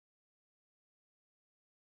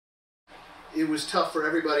it was tough for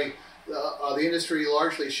everybody. The industry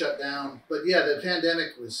largely shut down. But yeah, the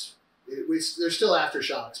pandemic there's still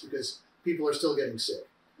aftershocks because people are still getting sick.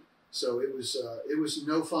 So it was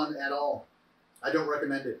no fun at all. I don't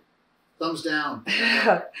recommend it. Thumbs down.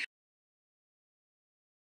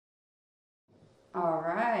 All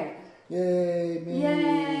right. Yay, me.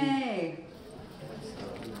 Yay.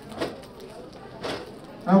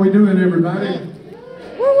 How we doing, everybody?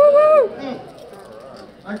 Woo, woo, woo.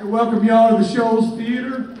 I'd like to welcome y'all to the Shoals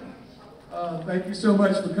Theater. Thank you so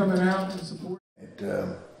much for coming out and supporting.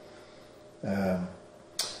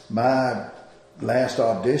 My last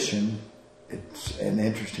audition, it's an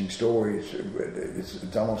interesting story.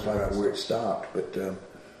 It's almost like where it stopped, but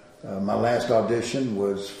my last audition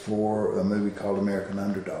was for a movie called American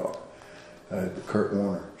Underdog, the Kurt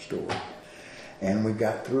Warner story, and we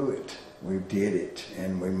got through it. We did it,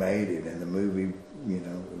 and we made it, and the movie, you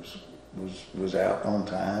know, was out on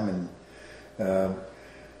time, and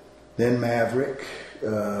then Maverick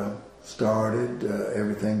started,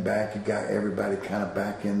 everything back. It got everybody kind of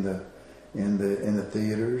back in the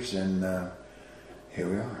theaters, and here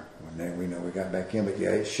we are. We know we got back in, but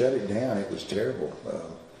yeah, it shut it down. It was terrible.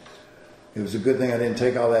 It was a good thing I didn't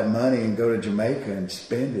take all that money and go to Jamaica and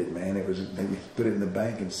spend it, man. It was maybe put it in the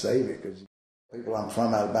bank and save it, because people I'm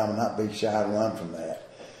from Alabama not be shy to run from that.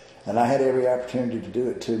 And I had every opportunity to do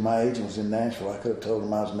it too. My agent was in Nashville. I could have told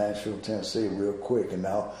him I was in Nashville, Tennessee real quick. And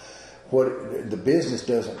now the business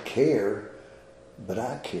doesn't care, but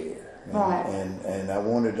I care. And, right. And I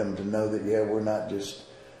wanted them to know that, yeah, we're not just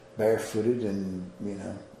barefooted and, you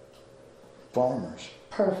know, farmers.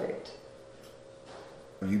 Perfect.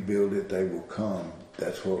 You build it, they will come.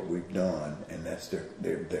 That's what we've done, and that's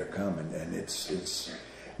they're coming. And it's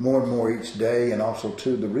more and more each day, and also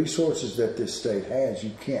too the resources that this state has.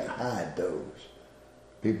 You can't hide those.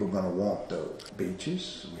 People are going to want those.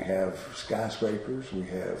 Beaches, we have skyscrapers, we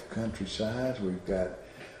have countrysides, we've got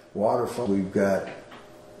waterfalls, we've got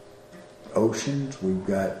oceans, we've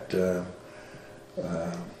got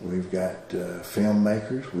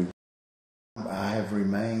filmmakers. I have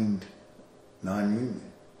remained non-union.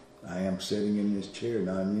 I am sitting in this chair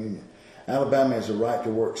non-union. Alabama is a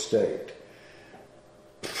right-to-work state.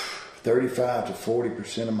 35 to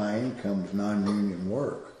 40% of my income is non-union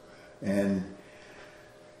work, and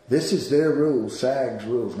this is their rules, SAG's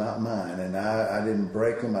rules, not mine. And I didn't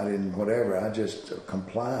break them. I didn't whatever. I just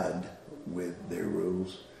complied with their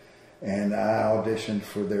rules, and I auditioned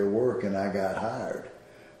for their work, and I got hired.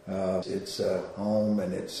 It's home,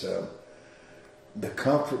 and it's the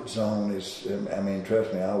comfort zone is. I mean,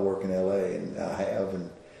 trust me, I work in LA, and I have,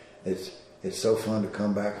 and it's so fun to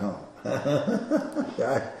come back home.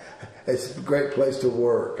 It's a great place to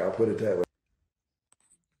work. I'll put it that way.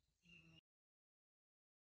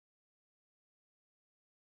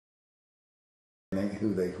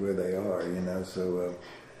 Where they are, you know. So,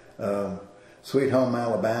 Sweet Home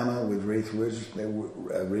Alabama with Reese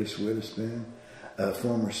Witherspoon, a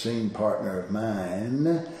former scene partner of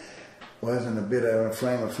mine, wasn't a bit of a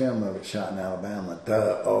frame of film of it shot in Alabama.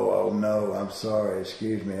 Oh no, I'm sorry,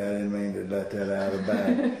 excuse me, I didn't mean to let that out of the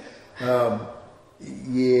bag.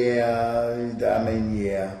 Yeah, I mean,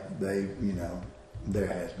 yeah, they, you know, there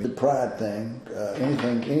has been the pride thing.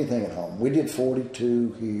 Anything at home. We did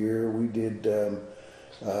 42 here. We did.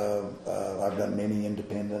 I've done many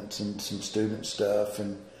independents and some student stuff,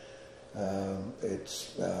 and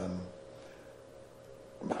it's. I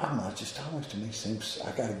don't know. It just always to me seems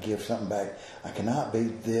I got to give something back. I cannot be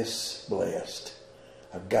this blessed.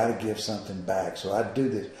 I've got to give something back. So I do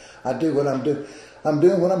this. I do what I'm doing. I'm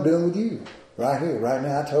doing what I'm doing with you right here, right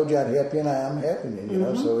now. I told you I'd help you, and I'm helping you. You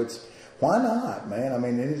know, so it's why not, man? I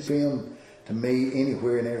mean, any film to me,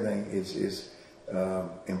 anywhere and everything is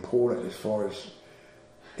important as far as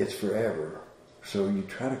it's forever. So you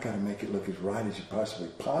try to kind of make it look as right as you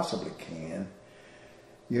possibly can.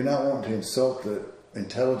 You're not wanting to insult the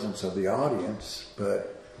intelligence of the audience,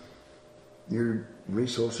 but your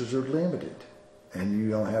resources are limited, and you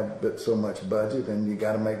don't have but so much budget, and you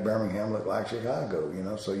got to make Birmingham look like Chicago, you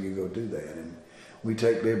know. So you go do that, and we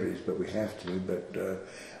take liberties, but we have to. But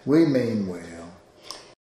we mean well.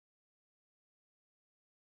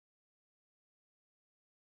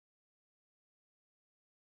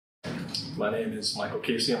 My name is Michael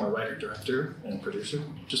Casey. I'm a writer, director, and producer.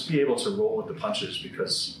 Just be able to roll with the punches,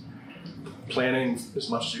 because planning as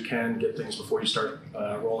much as you can, get things before you start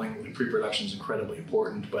rolling. Pre-production is incredibly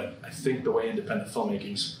important, but I think the way independent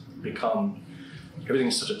filmmaking's become, everything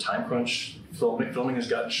is such a time crunch. Filming has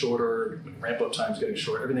gotten shorter, ramp-up time's getting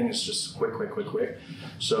shorter. Everything is just quick.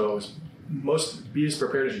 So be as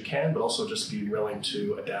prepared as you can, but also just be willing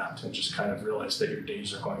to adapt and just kind of realize that your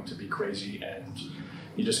days are going to be crazy, and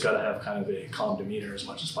you just got to have kind of a calm demeanor as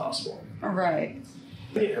much as possible. Right.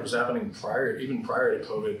 It was happening even prior to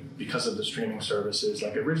COVID, because of the streaming services.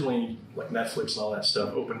 Like originally, like Netflix and all that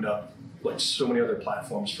stuff opened up like so many other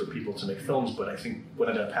platforms for people to make films. But I think what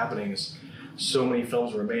ended up happening is so many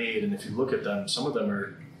films were made, and if you look at them, some of them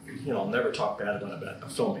are, I'll never talk bad about a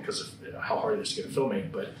film because of how hard it is to get a film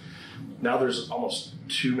made. But now there's almost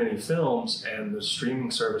too many films, and the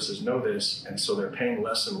streaming services know this, and so they're paying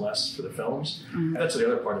less and less for the films. Mm-hmm. And that's the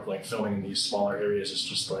other part of like filming in these smaller areas. It's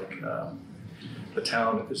just like the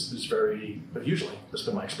town is very, but usually, that's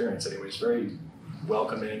been my experience anyways, very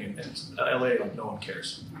welcoming, and LA, like no one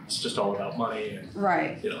cares. It's just all about money and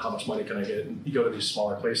right. How much money can I get? And you go to these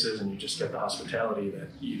smaller places and you just get the hospitality that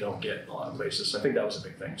you don't get in a lot of places. So I think that was a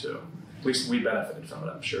big thing too. At least we benefited from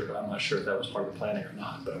it, I'm sure, but I'm not sure if that was part of the planning or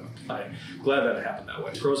not. But I'm glad that it happened that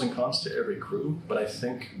way. Pros and cons to every crew, but I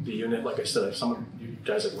think the unit, like I said, some of you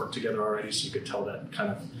guys have worked together already, so you could tell that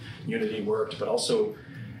kind of unity worked. But also,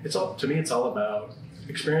 it's all about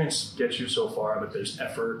experience gets you so far, but there's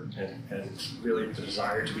effort and really the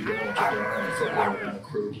desire to be doing what you're doing. And I feel like the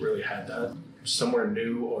crew really had that. Somewhere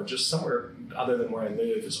new or just somewhere other than where I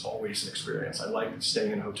live is always an experience. I like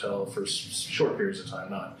staying in a hotel for short periods of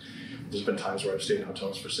time. There's been times where I've stayed in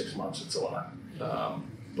hotels for 6 months. It's a lot.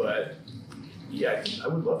 But yeah, I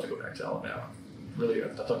would love to go back to Alabama. Really, I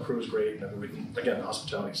thought crew was great. And again, the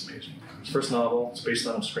hospitality is amazing. It's the first novel. It's based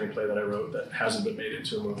on a screenplay that I wrote that hasn't been made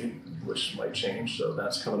into a movie, which might change. So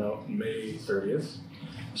that's coming out May 30th.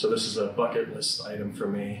 So this is a bucket list item for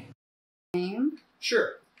me. Name?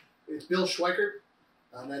 Sure. It's Bill Schweikert.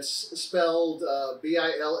 That's spelled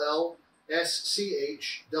Billschweikert,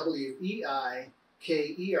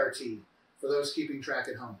 for those keeping track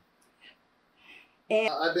at home.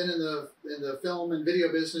 I've been in the film and video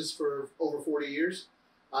business for over 40 years.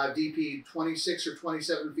 I've DP'd 26 or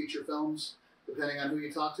 27 feature films, depending on who you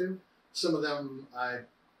talk to. Some of them I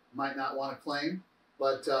might not want to claim,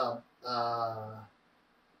 but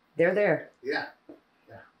they're there. Yeah.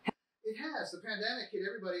 It has. The pandemic hit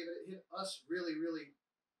everybody, but it hit us really, really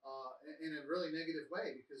in a really negative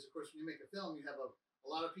way, because, of course, when you make a film, you have a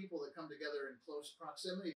lot of people that come together in close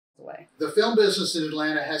proximity. The film business in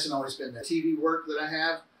Atlanta hasn't always been that. TV work that I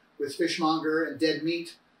have with Fishmonger and Dead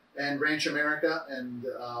Meat and Ranch America and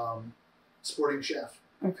Sporting Chef.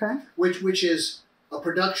 Okay. Which is a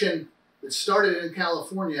production that started in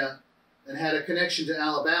California and had a connection to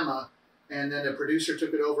Alabama, and then a producer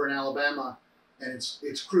took it over in Alabama, and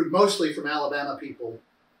it's crewed mostly from Alabama people,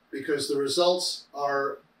 because the results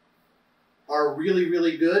are really,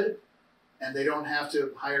 really good, and they don't have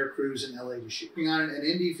to hire crews in LA to shoot. Working on an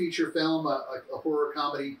indie feature film, a horror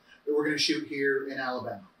comedy that we're going to shoot here in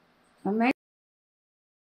Alabama. Amazing.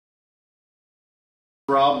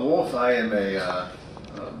 Rob Wolf. I am a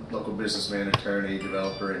local businessman, attorney,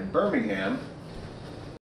 developer in Birmingham.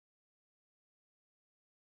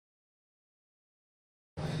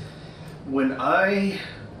 When I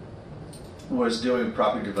was doing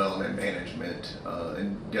property development management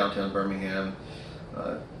in downtown Birmingham,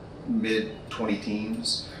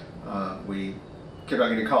 mid-20-teens, we kept on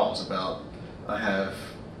getting calls about, I have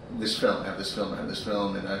this film,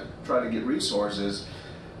 and I tried to get resources,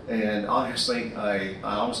 and honestly, I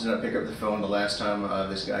almost did not pick up the phone the last time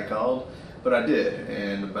this guy called, but I did,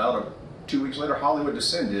 and about 2 weeks later, Hollywood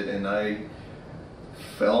descended, and I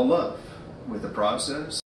fell in love with the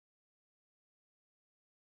process.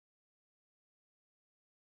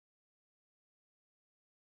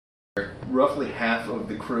 Roughly half of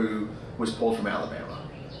the crew was pulled from Alabama.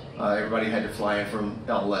 Everybody had to fly in from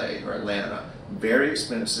LA or Atlanta. Very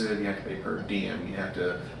expensive. You have to pay per diem. You have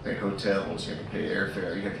to pay hotels. You have to pay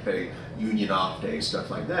airfare. You have to pay union off days, stuff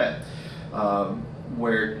like that.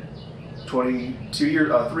 Where 3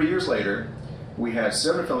 years later, we had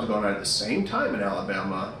 7 films going on at the same time in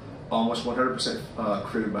Alabama, almost 100%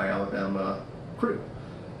 crewed by Alabama crew.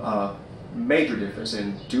 Major difference,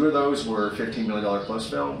 and 2 of those were $15 million plus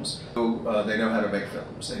films. So, they know how to make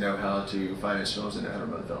films, they know how to finance films, they know how to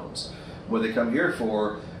run films. What they come here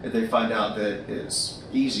for, if they find out that it's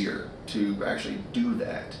easier to actually do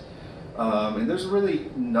that. And there's really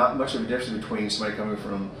not much of a difference between somebody coming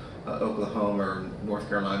from Oklahoma or North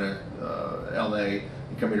Carolina, LA,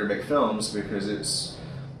 and come here to make films, because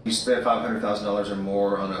you spend $500,000 or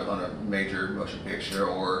more on a major motion picture,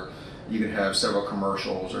 or you can have several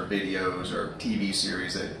commercials or videos or TV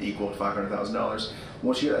series that equal $500,000.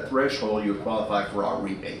 Once you hit that threshold, you qualify for our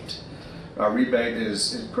rebate. Our rebate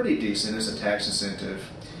is pretty decent. It's a tax incentive.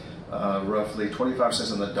 Roughly 25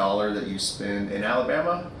 cents on the dollar that you spend in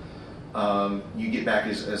Alabama you get back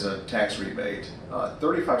as a tax rebate,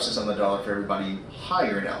 35 cents on the dollar for everybody you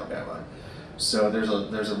hire in Alabama. So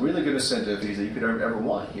there's a really good incentive that you could ever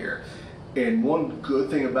want here. And one good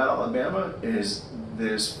thing about Alabama is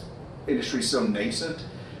this industry is so nascent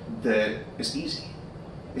that it's easy.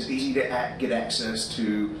 It's easy to get access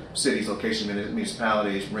to cities, locations,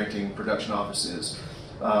 municipalities, renting production offices.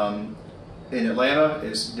 In Atlanta,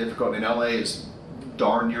 it's difficult. In LA, it's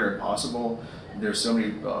darn near impossible. There's so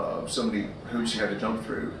many hoops you have to jump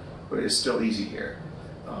through, but it's still easy here.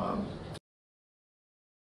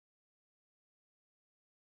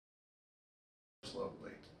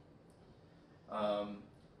 Locally.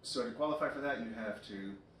 So to qualify for that, you have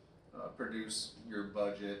to produce your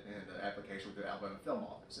budget and an application with the Alabama Film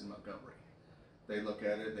Office in Montgomery. They look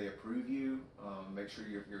at it, they approve you, make sure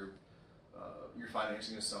your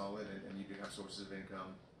financing is solid and you do have sources of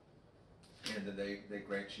income, and then they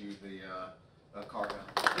grant you the carve out.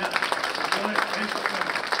 Yeah.